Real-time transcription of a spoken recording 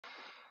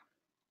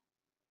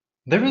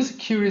There is a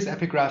curious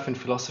epigraph in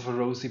philosopher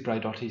Rosie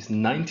Braidotti's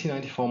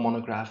 1994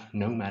 monograph,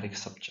 Nomadic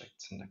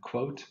Subjects, and I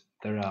quote,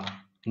 "There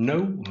are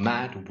no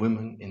mad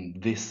women in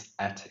this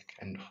attic,"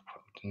 end of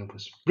quote. And it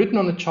was written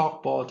on a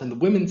chalkboard in the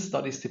Women's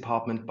Studies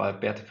Department by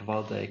Berthe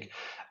Waldek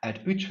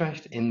at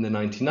Utrecht in the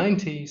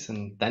 1990s,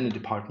 and then a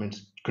department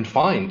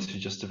confined to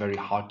just a very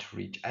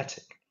hard-to-reach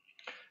attic.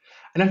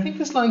 And I think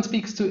this line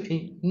speaks to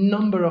a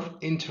number of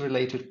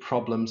interrelated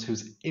problems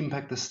whose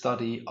impact the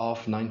study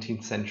of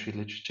 19th century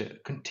literature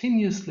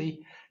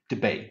continuously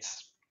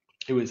debates.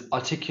 It was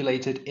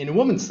articulated in a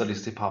women's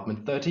studies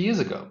department 30 years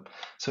ago,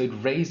 so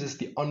it raises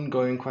the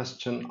ongoing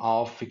question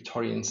of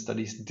Victorian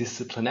studies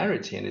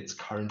disciplinarity and its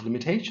current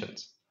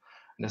limitations.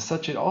 And as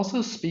such, it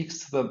also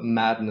speaks to the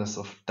madness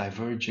of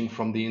diverging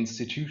from the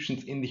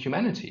institutions in the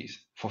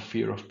humanities for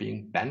fear of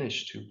being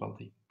banished to, well,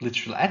 the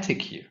literal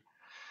attic here.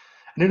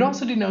 And it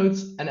also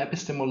denotes an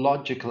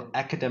epistemological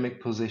academic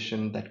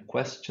position that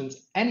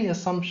questions any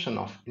assumption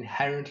of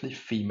inherently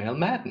female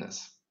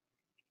madness.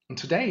 And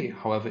today,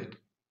 however, it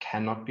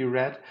cannot be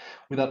read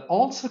without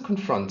also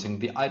confronting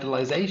the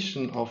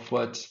idolization of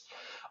what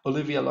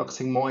Olivia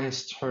Loxing-Moy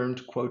has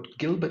termed, quote,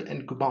 Gilbert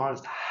and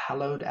Gubar's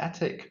hallowed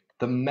attic,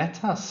 the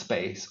meta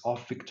space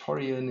of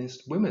Victorianist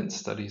women's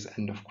studies,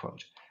 end of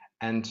quote,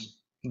 and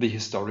the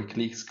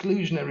historically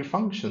exclusionary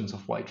functions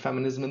of white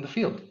feminism in the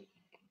field.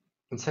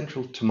 And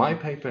central to my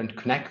paper and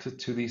connected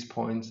to these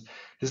points,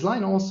 this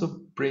line also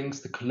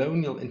brings the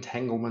colonial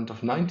entanglement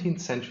of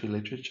 19th century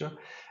literature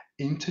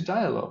into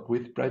dialogue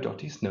with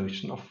Braidotti's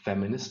notion of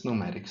feminist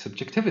nomadic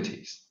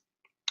subjectivities.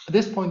 At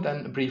this point,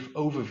 then, a brief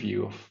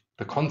overview of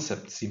the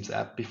concept seems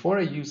apt before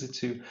I use it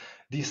to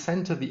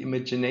decenter the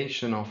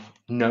imagination of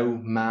no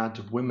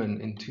mad women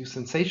into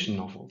sensation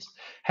novels.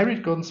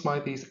 Hariette Gordon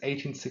Smythies'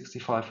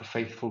 1865 A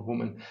Faithful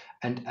Woman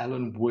and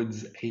Ellen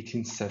Wood's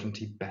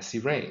 1870 Bessie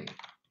Rain.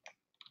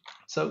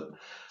 So,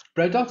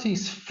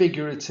 Braidotti's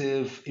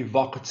figurative,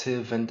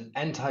 evocative, and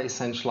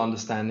anti-essential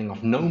understanding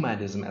of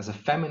nomadism as a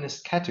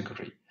feminist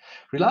category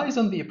relies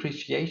on the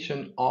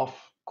appreciation of,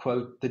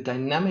 quote, the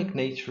dynamic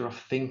nature of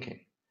thinking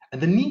and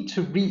the need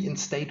to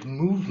reinstate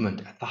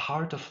movement at the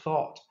heart of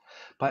thought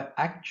by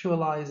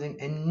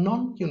actualizing a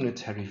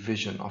non-unitary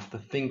vision of the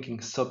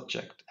thinking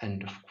subject,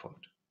 end of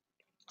quote.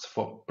 So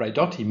for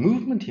Braidotti,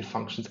 movement here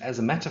functions as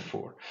a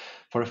metaphor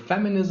for a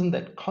feminism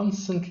that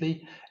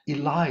constantly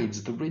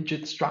elides the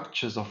rigid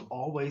structures of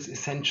always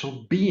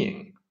essential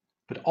being,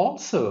 but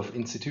also of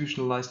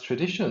institutionalized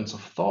traditions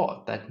of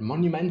thought that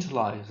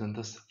monumentalize and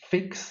thus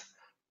fix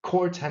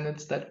core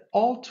tenets that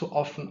all too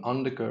often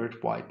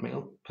undergird white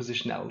male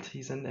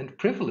positionalities and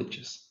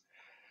privileges.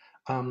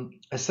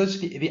 As such,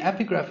 the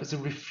epigraph is a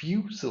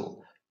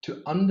refusal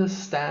to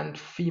understand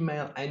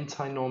female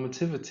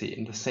anti-normativity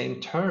in the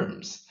same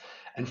terms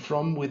and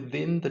from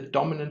within the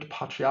dominant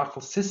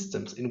patriarchal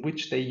systems in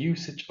which their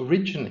usage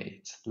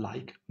originates,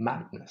 like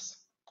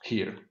madness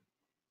here.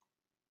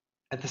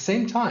 At the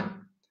same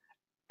time,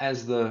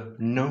 as the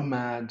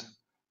nomad,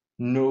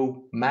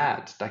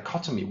 no-mad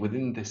dichotomy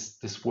within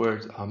this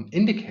word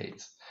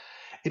indicates,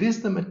 it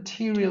is the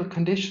material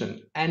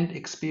condition and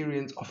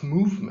experience of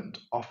movement,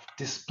 of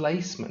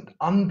displacement,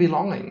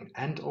 unbelonging,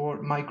 and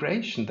or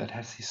migration that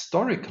has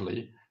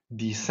historically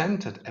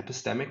decentered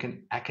epistemic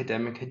and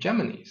academic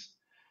hegemonies.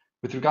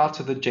 With regard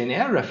to the Jane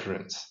Eyre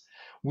reference,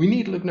 we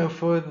need look no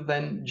further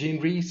than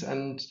Jean Rhys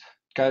and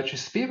Gayatri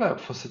Spivak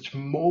for such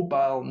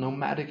mobile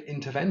nomadic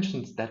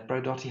interventions that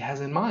Braidotti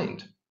has in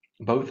mind.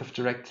 Both have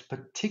directed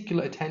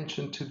particular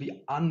attention to the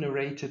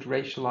unnarrated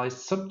racialized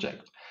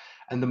subject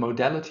and the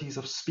modalities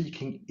of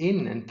speaking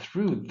in and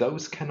through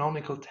those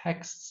canonical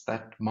texts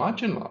that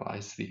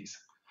marginalize these.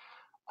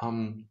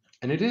 And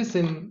it is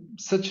in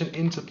such an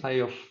interplay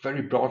of,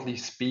 very broadly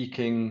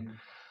speaking,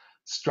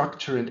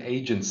 structure and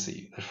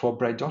agency that for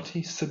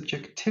Braidotti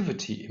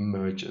subjectivity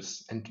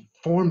emerges and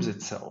forms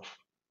itself.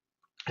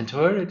 And to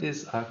her it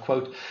is,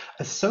 quote,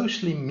 a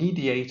socially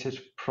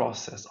mediated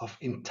process of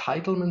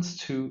entitlements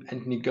to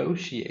and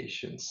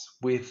negotiations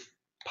with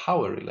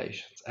power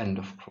relations, end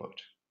of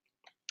quote.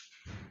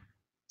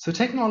 So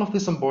taking all of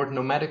this on board,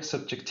 nomadic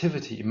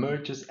subjectivity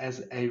emerges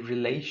as a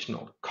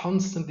relational,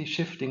 constantly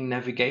shifting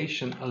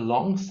navigation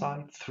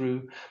alongside,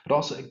 through, but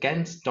also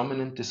against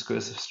dominant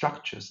discursive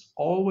structures,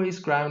 always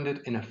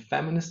grounded in a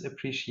feminist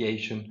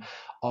appreciation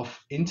of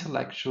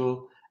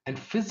intellectual and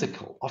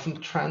physical,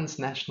 often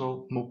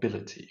transnational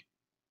mobility.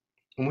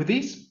 And with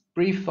these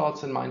brief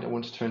thoughts in mind, I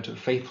want to turn to A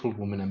Faithful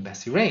Woman and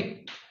Bessie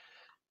Rain.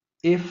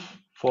 If,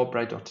 for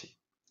Braidotti,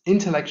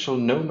 intellectual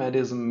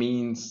nomadism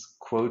means,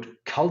 quote,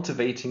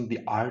 cultivating the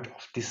art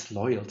of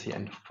disloyalty,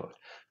 end of quote,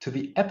 to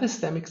the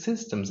epistemic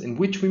systems in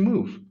which we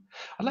move,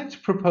 I'd like to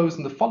propose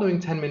in the following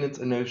 10 minutes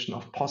a notion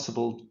of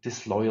possible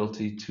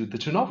disloyalty to the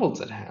two novels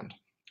at hand,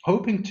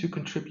 hoping to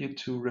contribute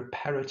to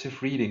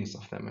reparative readings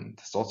of them. And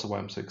that's also why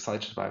I'm so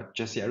excited about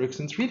Jesse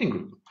Erickson's reading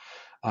group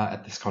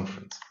at this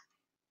conference.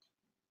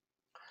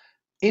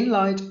 In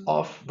light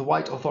of the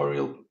white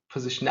authorial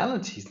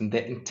positionalities and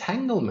their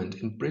entanglement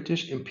in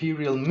British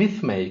imperial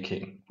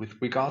myth-making with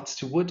regards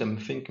to Wood, I'm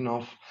thinking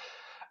of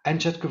and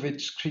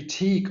Chetkovich's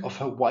critique of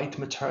her white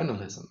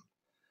maternalism.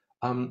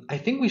 I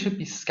think we should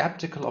be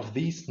skeptical of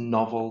these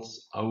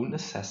novels' own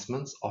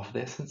assessments of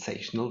their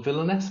sensational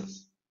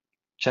villainesses.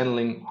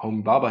 Channeling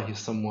Homi Bhabha here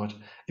somewhat,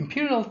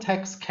 imperial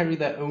texts carry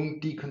their own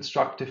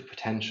deconstructive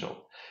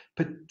potential,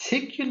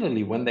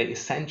 particularly when they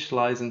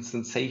essentialize and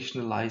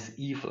sensationalize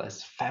evil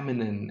as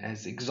feminine,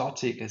 as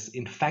exotic, as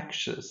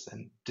infectious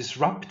and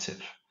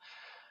disruptive.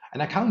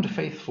 And I count A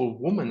Faithful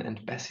Woman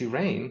and Bessie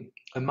Rain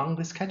among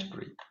this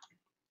category.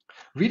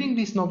 Reading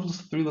these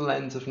novels through the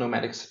lens of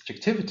nomadic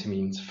subjectivity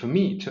means, for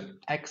me, to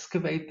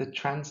excavate the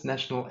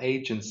transnational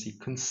agency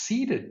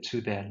conceded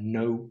to their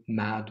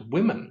nomad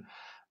women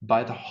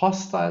by the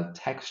hostile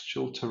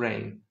textual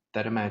terrain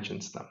that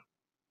imagines them.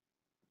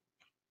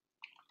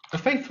 A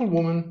Faithful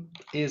Woman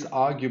is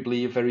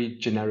arguably a very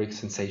generic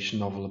sensation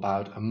novel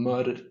about a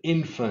murdered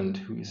infant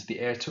who is the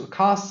heir to a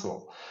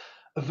castle,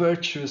 a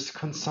virtuous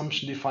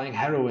consumption-defying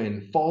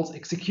heroine, false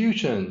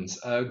executions,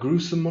 a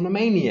gruesome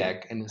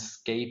monomaniac, an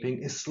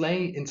escaping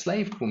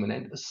enslaved woman,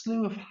 and a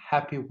slew of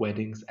happy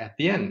weddings at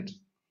the end.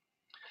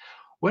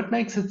 What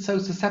makes it so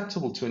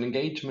susceptible to an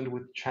engagement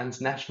with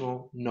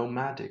transnational,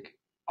 nomadic,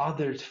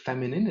 othered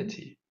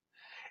femininity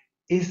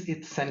is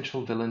its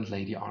central villain,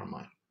 Lady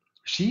Armine.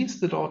 She is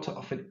the daughter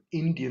of an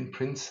Indian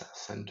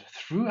princess, and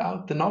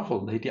throughout the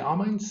novel, Lady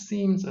Armine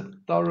seems a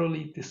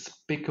thoroughly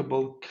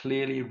despicable,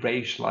 clearly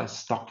racialized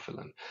stock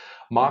villain,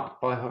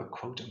 marked by her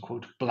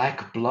quote-unquote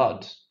black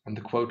blood and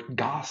the quote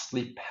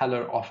ghastly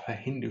pallor of her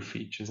Hindu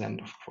features,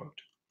 end of quote.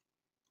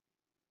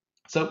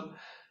 So,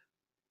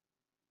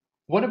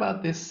 what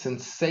about this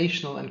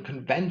sensational and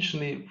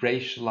conventionally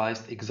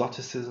racialized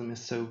exoticism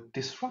is so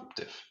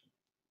disruptive?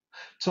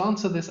 To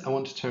answer this, I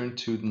want to turn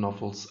to the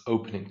novel's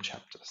opening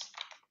chapters.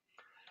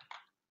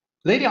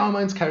 Lady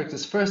Armine's character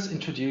is first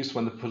introduced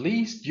when the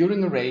police,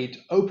 during a raid,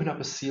 open up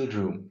a sealed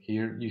room.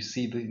 Here you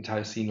see the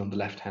entire scene on the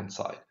left-hand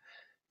side.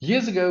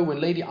 Years ago, when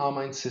Lady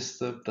Armine's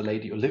sister, the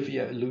Lady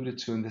Olivia alluded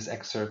to in this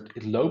excerpt,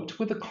 eloped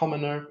with a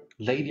commoner,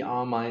 Lady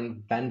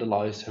Armine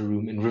vandalized her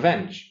room in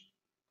revenge.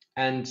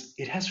 And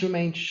it has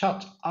remained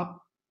shut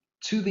up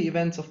to the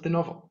events of the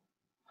novel.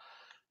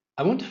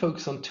 I want to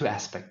focus on two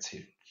aspects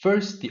here.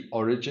 First, the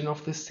origin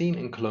of this scene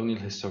in colonial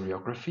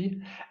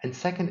historiography, and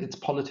second, its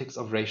politics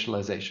of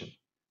racialization.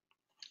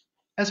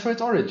 As for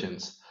its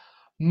origins,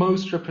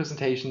 most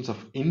representations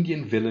of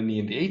Indian villainy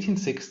in the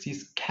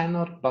 1860s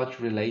cannot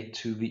but relate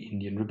to the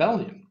Indian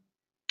Rebellion.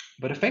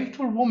 But A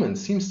Faithful Woman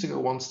seems to go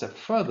one step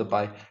further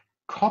by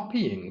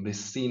copying this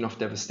scene of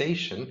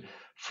devastation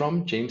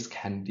from James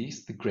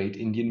Kennedy's The Great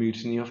Indian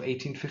Mutiny of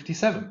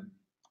 1857.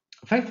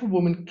 A Faithful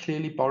Woman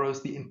clearly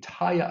borrows the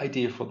entire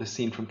idea for the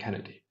scene from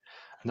Kennedy.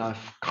 And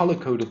I've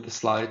color-coded the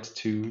slide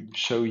to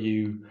show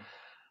you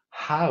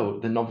how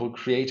the novel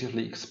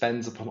creatively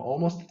expands upon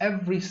almost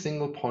every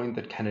single point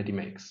that Kennedy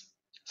makes.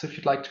 So if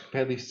you'd like to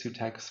compare these two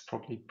texts,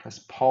 probably press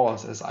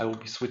pause, as I will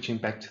be switching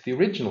back to the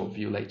original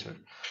view later.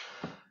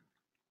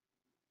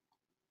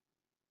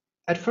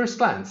 At first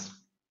glance,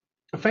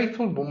 A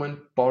Faithful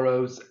Woman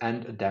borrows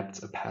and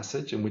adapts a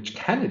passage in which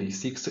Kennedy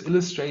seeks to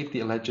illustrate the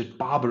alleged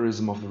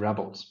barbarism of the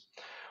rebels,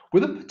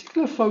 with a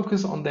particular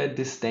focus on their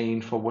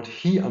disdain for what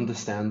he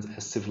understands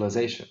as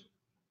civilization.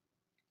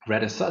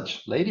 Read as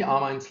such, Lady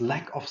Armine's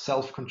lack of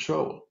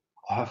self-control,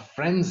 or her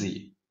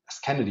frenzy, as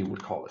Kennedy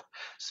would call it,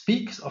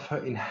 speaks of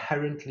her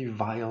inherently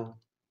vile,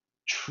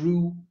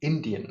 true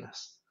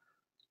Indianness.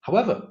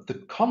 However, the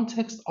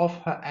context of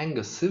her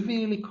anger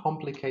severely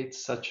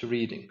complicates such a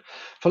reading,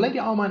 for Lady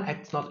Armine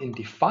acts not in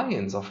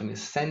defiance of an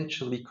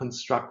essentially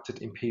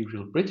constructed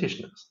imperial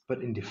Britishness,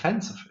 but in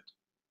defense of it.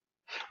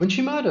 When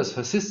she murders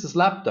her sister's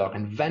lapdog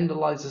and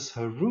vandalizes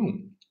her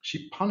room,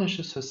 she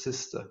punishes her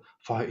sister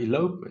for her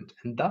elopement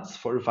and thus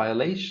for a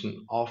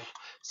violation of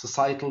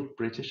societal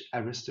British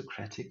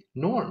aristocratic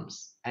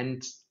norms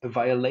and a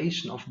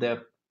violation of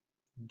the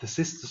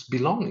sisters'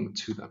 belonging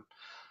to them.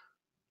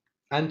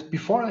 And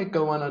before I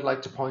go on, I'd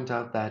like to point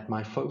out that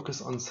my focus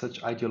on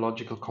such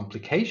ideological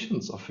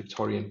complications of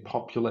Victorian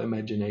popular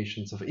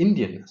imaginations of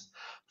Indianness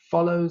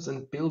follows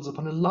and builds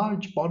upon a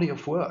large body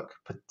of work,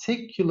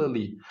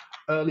 particularly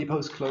early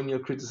post-colonial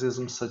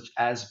criticisms such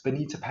as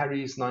Benita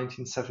Perry's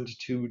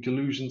 1972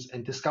 Delusions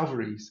and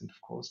Discoveries, and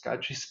of course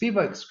Gayatri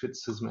Spivak's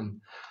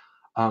criticism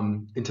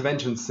and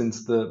interventions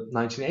since the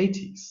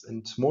 1980s,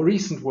 and more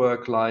recent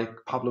work like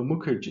Pablo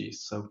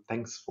Mukherjee's. So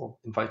thanks for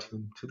inviting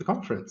me to the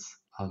conference,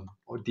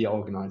 or dear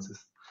organizers.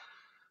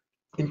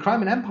 In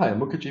Crime and Empire,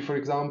 Mukherjee, for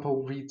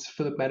example, reads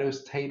Philip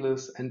Meadows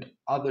Taylor's and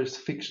others'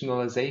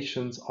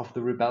 fictionalizations of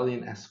the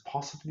rebellion as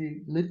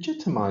possibly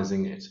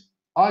legitimizing it,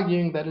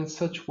 arguing that in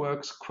such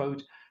works,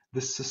 quote,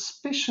 the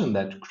suspicion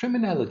that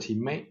criminality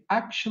may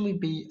actually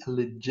be a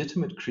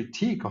legitimate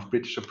critique of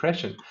British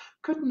oppression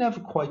could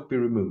never quite be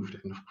removed,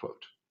 end of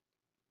quote.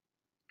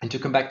 And to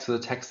come back to the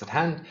text at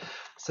hand,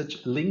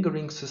 such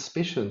lingering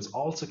suspicions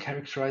also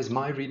characterize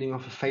my reading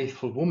of A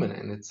Faithful Woman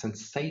and its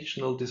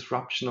sensational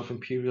disruption of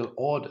imperial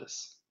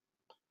orders.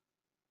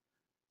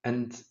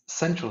 And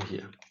central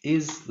here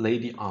is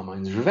Lady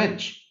Armine's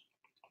revenge.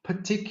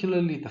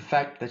 particularly the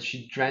fact that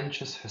she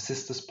drenches her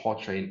sister's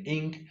portrait in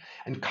ink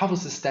and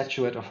covers a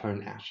statuette of her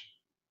in ash.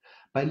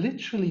 By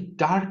literally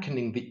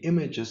darkening the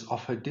images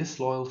of her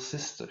disloyal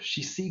sister,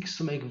 she seeks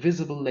to make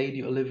visible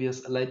Lady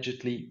Olivia's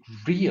allegedly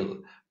real,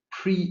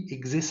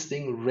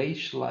 pre-existing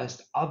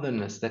racialized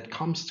otherness that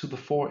comes to the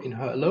fore in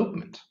her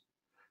elopement.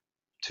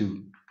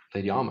 To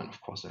Lady Armine, of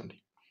course,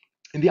 only.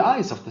 In the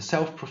eyes of the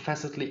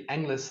self-professedly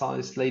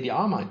anglicized Lady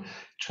Armine,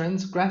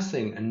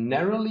 transgressing a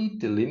narrowly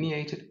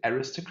delineated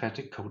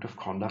aristocratic code of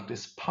conduct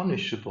is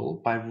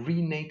punishable by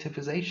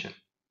renativization.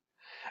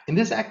 In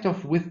this act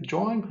of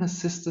withdrawing her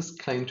sister's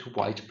claim to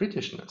white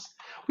Britishness,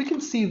 we can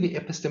see the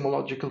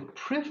epistemological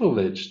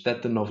privilege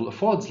that the novel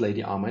affords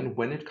Lady Armine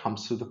when it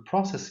comes to the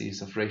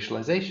processes of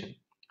racialization.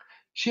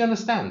 She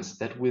understands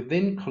that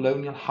within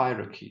colonial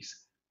hierarchies,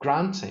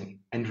 granting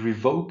and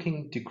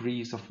revoking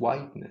degrees of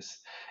whiteness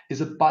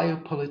is a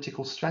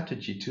biopolitical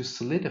strategy to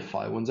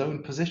solidify one's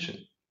own position.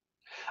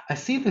 I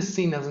see this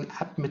scene as an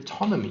apt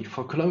metonymy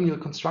for colonial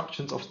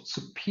constructions of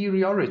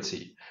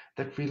superiority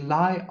that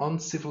rely on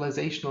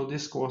civilizational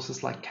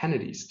discourses like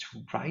Kennedy's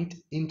to write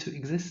into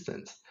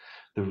existence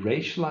the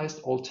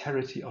racialized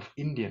alterity of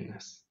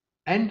Indianness,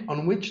 and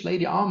on which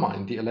Lady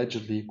Armine, the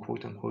allegedly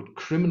quote-unquote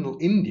criminal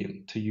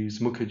Indian, to use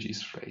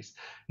Mukherjee's phrase,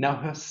 now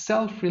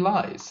herself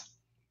relies,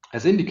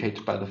 as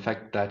indicated by the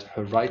fact that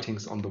her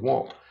writings on the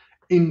war,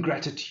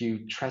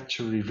 ingratitude,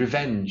 treachery,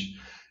 revenge,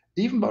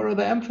 even borrow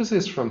their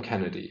emphasis from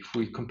Kennedy if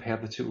we compare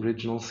the two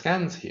original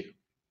scans here.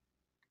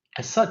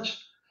 As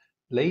such,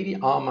 Lady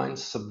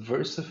Armine's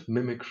subversive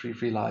mimicry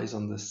relies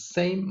on the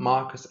same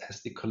markers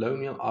as the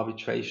colonial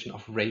arbitration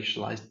of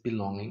racialized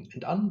belonging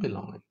and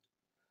unbelonging.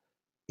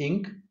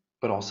 Ink,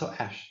 but also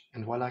ash,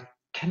 and while I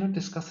cannot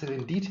discuss it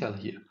in detail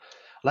here,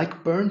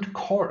 like burnt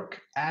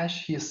cork,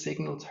 ash here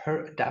signals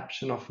her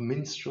adaptation of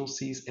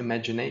minstrelsy's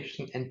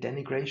imagination and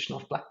denigration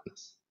of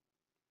blackness.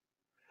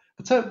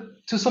 But so,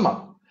 to sum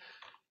up,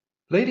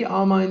 Lady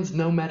Armine's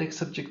nomadic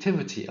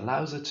subjectivity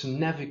allows her to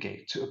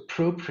navigate, to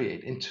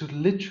appropriate, and to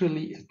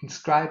literally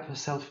inscribe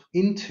herself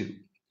into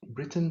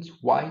Britain's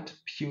white,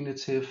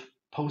 punitive,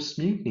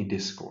 post-mutiny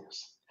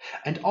discourse.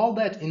 And all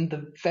that in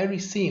the very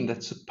scene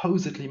that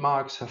supposedly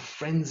marks her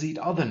frenzied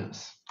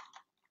otherness.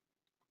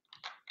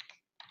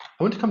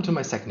 I want to come to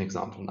my second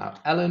example now,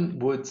 Alan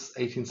Wood's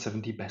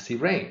 1870 Bessie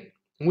Rain.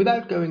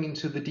 Without going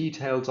into the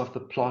details of the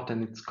plot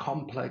and its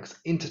complex,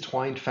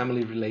 intertwined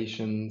family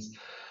relations,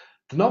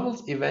 the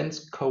novel's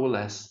events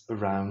coalesce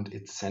around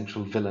its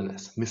central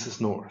villainess,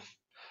 Mrs. North,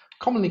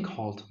 commonly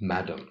called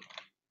Madam.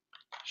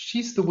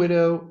 She's the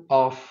widow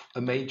of a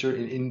major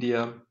in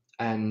India,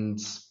 and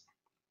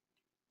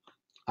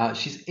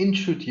she's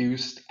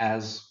introduced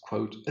as,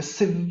 quote, a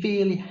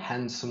severely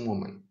handsome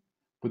woman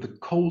with a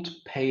cold,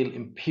 pale,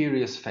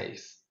 imperious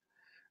face,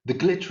 the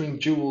glittering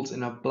jewels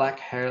in her black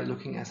hair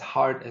looking as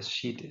hard as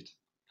she did.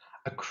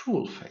 A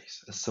cruel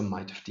face, as some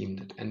might have deemed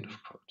it, end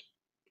of quote.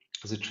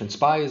 As it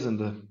transpires in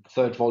the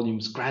third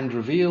volume's grand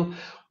reveal,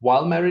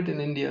 while married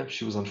in India,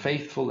 she was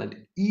unfaithful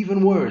and,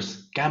 even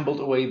worse, gambled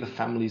away the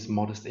family's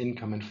modest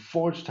income and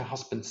forged her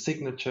husband's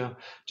signature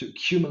to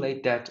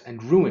accumulate debt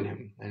and ruin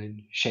him, and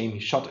in shame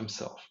he shot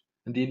himself,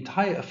 and the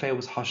entire affair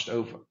was hushed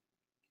over.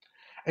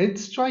 And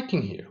it's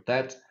striking here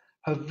that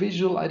her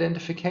visual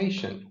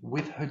identification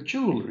with her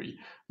jewelry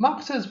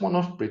marks her as one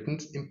of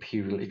Britain's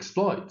imperial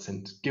exploits,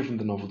 and given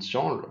the novel's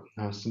genre,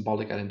 her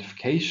symbolic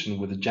identification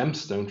with a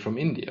gemstone from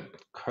India,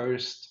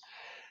 cursed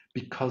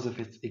because of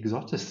its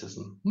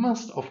exoticism,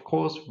 must of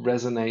course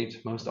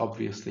resonate most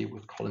obviously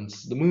with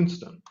Collins' The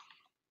Moonstone.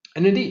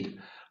 And indeed,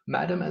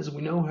 Madam as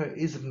we know her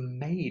is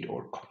made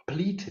or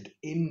completed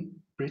in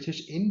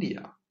British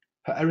India.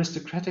 Her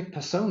aristocratic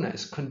persona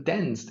is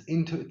condensed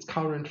into its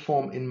current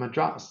form in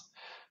Madras.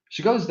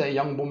 She goes there a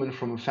young woman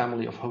from a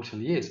family of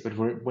hoteliers, but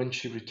when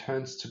she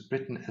returns to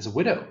Britain as a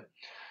widow,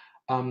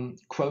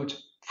 quote,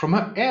 from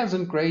her airs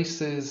and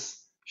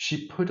graces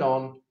she put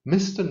on,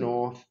 Mr.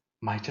 North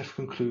might have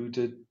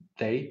concluded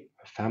they,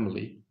 her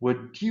family, were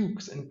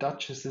dukes and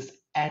duchesses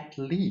at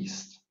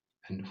least,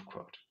 end of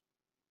quote.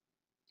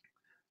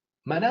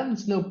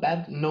 Madame's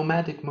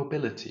nomadic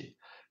mobility,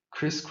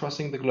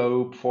 crisscrossing the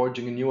globe,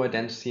 forging a new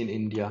identity in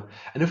India,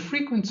 and her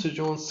frequent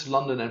sojourns to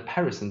London and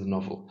Paris in the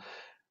novel,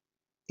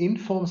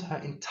 informs her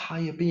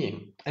entire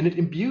being, and it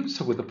imbues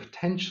her with the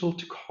potential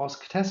to cause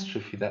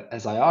catastrophe that,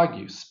 as I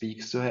argue,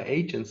 speaks to her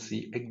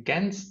agency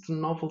against the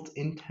novel's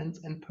intent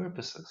and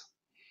purposes.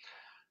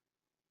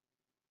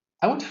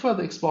 I want to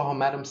further explore how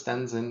Madame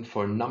stands in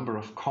for a number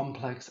of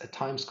complex, at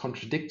times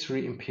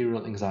contradictory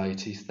imperial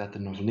anxieties that the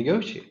novel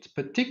negotiates,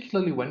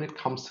 particularly when it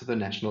comes to the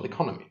national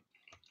economy.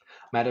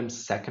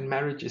 Madame's second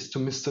marriage is to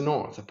Mr.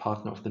 North, a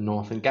partner of the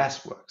Northern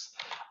Gas Works,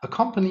 a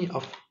company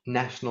of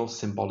national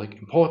symbolic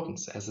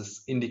importance, as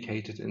is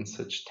indicated in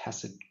such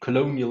tacit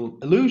colonial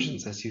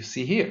allusions as you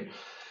see here,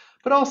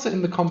 but also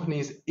in the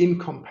company's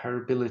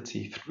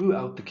incomparability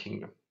throughout the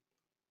kingdom.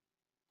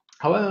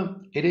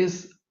 However, it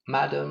is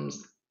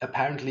Madame's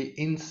apparently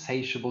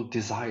insatiable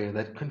desire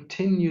that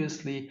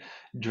continuously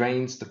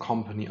drains the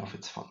company of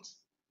its funds.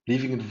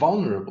 leaving it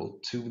vulnerable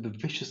to the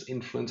vicious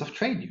influence of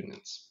trade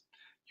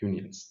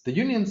unions. The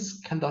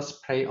unions can thus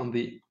prey on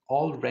the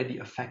already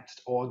affected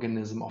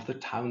organism of the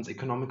town's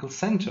economical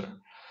center,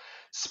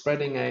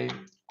 spreading a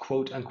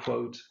quote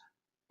unquote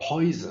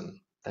poison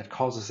that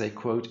causes a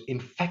quote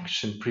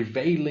infection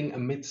prevailing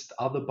amidst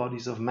other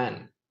bodies of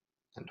men,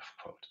 end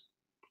of quote.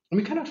 And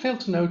we cannot fail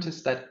to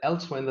notice that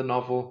elsewhere in the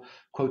novel,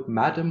 quote,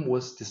 Madam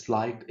was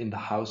disliked in the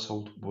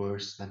household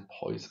worse than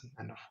poison,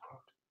 end of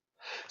quote.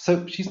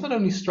 So she's not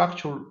only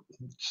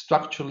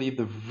structurally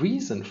the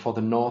reason for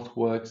the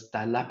Northworks'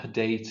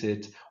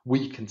 dilapidated,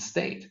 weakened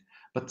state,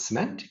 but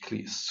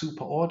semantically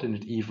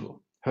superordinate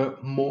evil. Her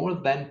more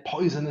than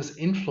poisonous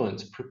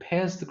influence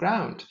prepares the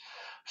ground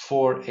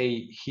for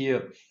a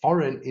here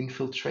foreign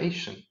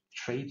infiltration,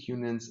 trade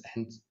unions,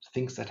 and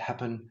things that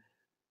happen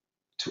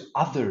to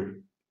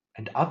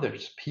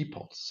others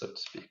people, so to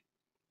speak.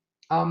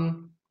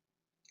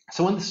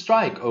 So when the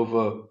strike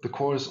over the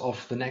course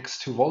of the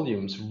next 2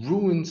 volumes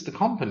ruins the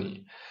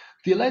company,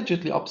 the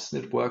allegedly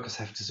obstinate workers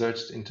have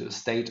deserted into a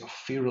state of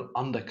feral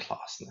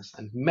underclassness,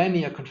 and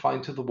many are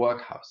confined to the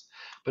workhouse.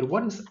 But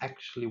what is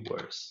actually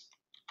worse?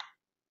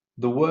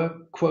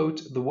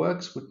 Quote, the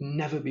works would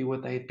never be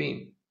what they had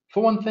been.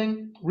 For one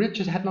thing,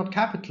 Richard had not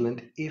capital,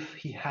 and if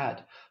he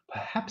had,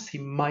 perhaps he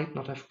might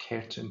not have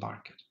cared to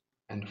embark it.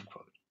 End of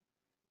quote.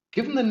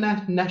 Given the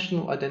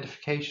national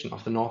identification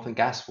of the Northern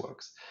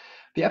Gasworks,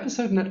 the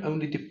episode not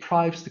only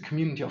deprives the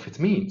community of its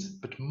means,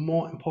 but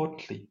more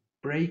importantly,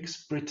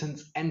 breaks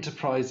Britain's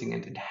enterprising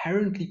and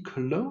inherently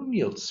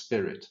colonial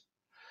spirit,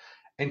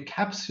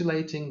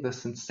 encapsulating the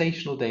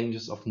sensational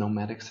dangers of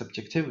nomadic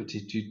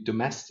subjectivity to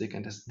domestic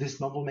and, as this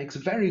novel makes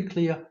very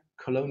clear,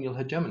 colonial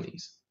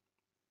hegemonies.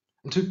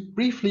 And to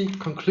briefly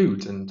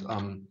conclude, and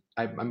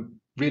I'm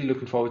really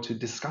looking forward to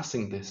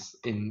discussing this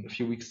in a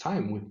few weeks'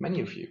 time with many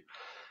of you,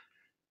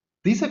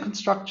 these are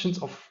constructions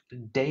of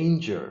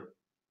danger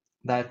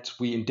that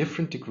we, in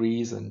different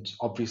degrees and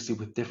obviously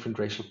with different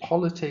racial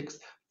politics,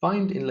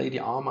 find in Lady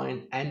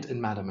Armine and in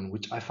Madam,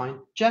 which I find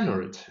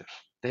generative.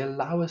 They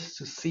allow us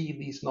to see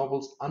these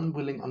novels'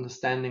 unwilling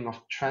understanding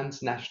of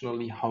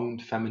transnationally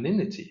honed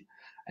femininity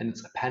and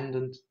its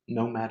appendant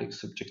nomadic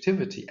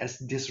subjectivity as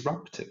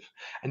disruptive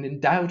and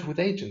endowed with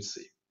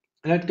agency.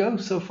 And I'd go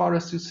so far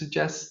as to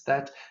suggest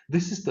that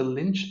this is the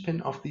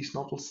linchpin of these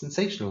novels'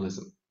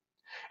 sensationalism.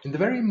 In the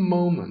very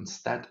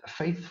moments that a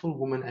faithful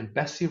woman and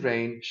Bessie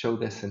Rain show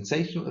their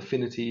sensational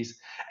affinities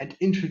and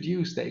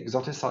introduce their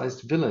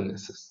exoticized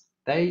villainesses,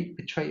 they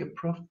betray a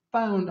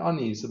profound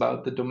unease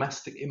about the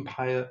domestic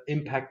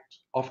impact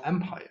of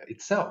empire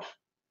itself,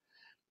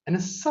 and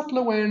a subtle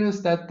awareness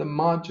that the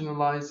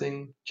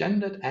marginalizing,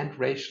 gendered and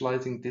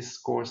racializing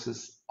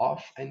discourses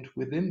of and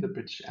within the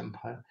British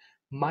Empire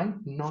might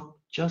not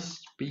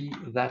just be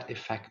that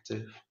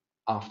effective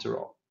after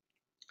all.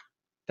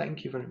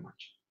 Thank you very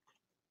much.